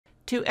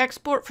To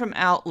export from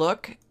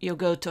Outlook, you'll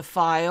go to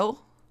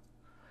File,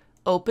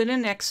 Open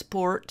and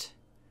Export,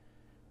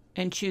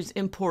 and choose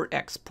Import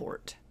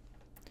Export.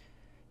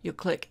 You'll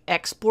click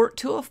Export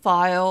to a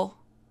file,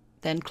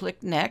 then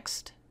click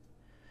Next.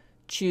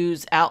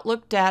 Choose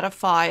Outlook Data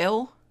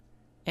File,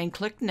 and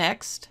click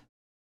Next.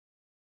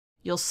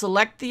 You'll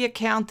select the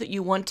account that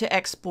you want to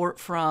export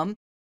from.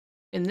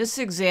 In this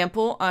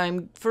example,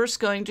 I'm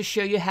first going to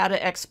show you how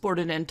to export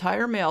an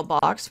entire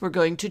mailbox. We're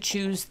going to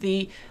choose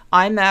the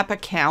IMAP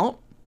account.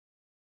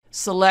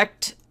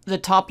 Select the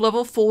top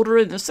level folder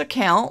in this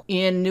account.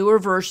 In newer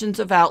versions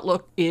of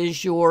Outlook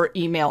is your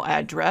email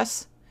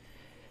address.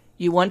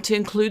 You want to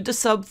include the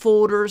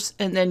subfolders,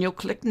 and then you'll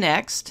click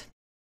Next.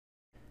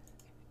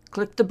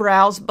 Click the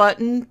Browse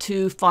button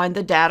to find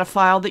the data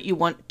file that you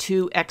want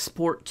to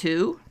export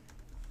to.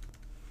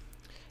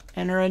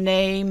 Enter a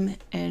name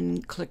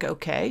and click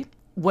OK.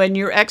 When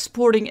you're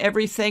exporting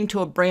everything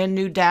to a brand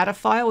new data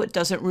file, it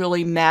doesn't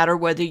really matter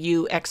whether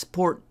you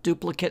export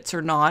duplicates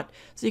or not,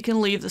 so you can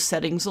leave the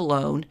settings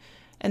alone,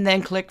 and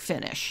then click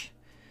Finish.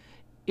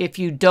 If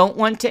you don't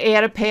want to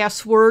add a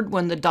password,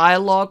 when the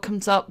dialog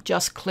comes up,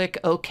 just click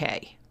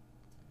OK.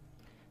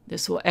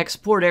 This will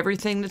export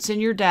everything that's in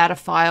your data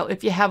file.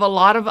 If you have a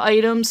lot of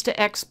items to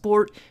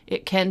export,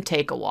 it can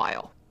take a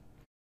while.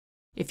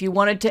 If you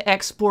wanted to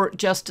export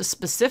just a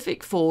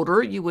specific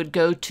folder, you would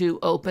go to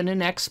Open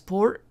and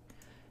Export,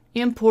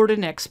 Import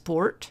and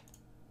Export,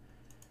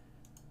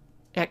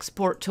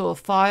 Export to a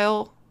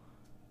file,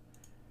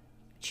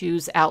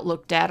 choose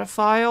Outlook Data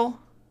File,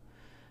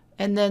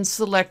 and then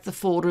select the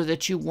folder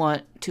that you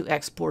want to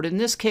export. In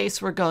this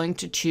case, we're going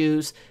to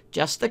choose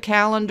just the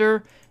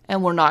calendar,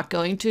 and we're not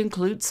going to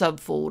include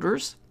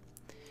subfolders.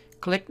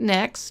 Click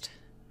Next.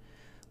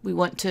 We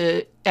want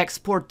to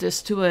export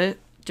this to a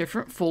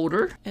different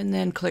folder, and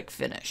then click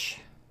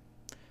Finish.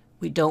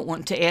 We don't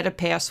want to add a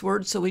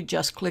password, so we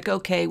just click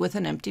OK with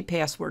an empty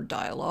password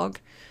dialog,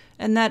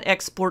 and that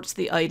exports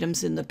the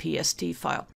items in the PST file.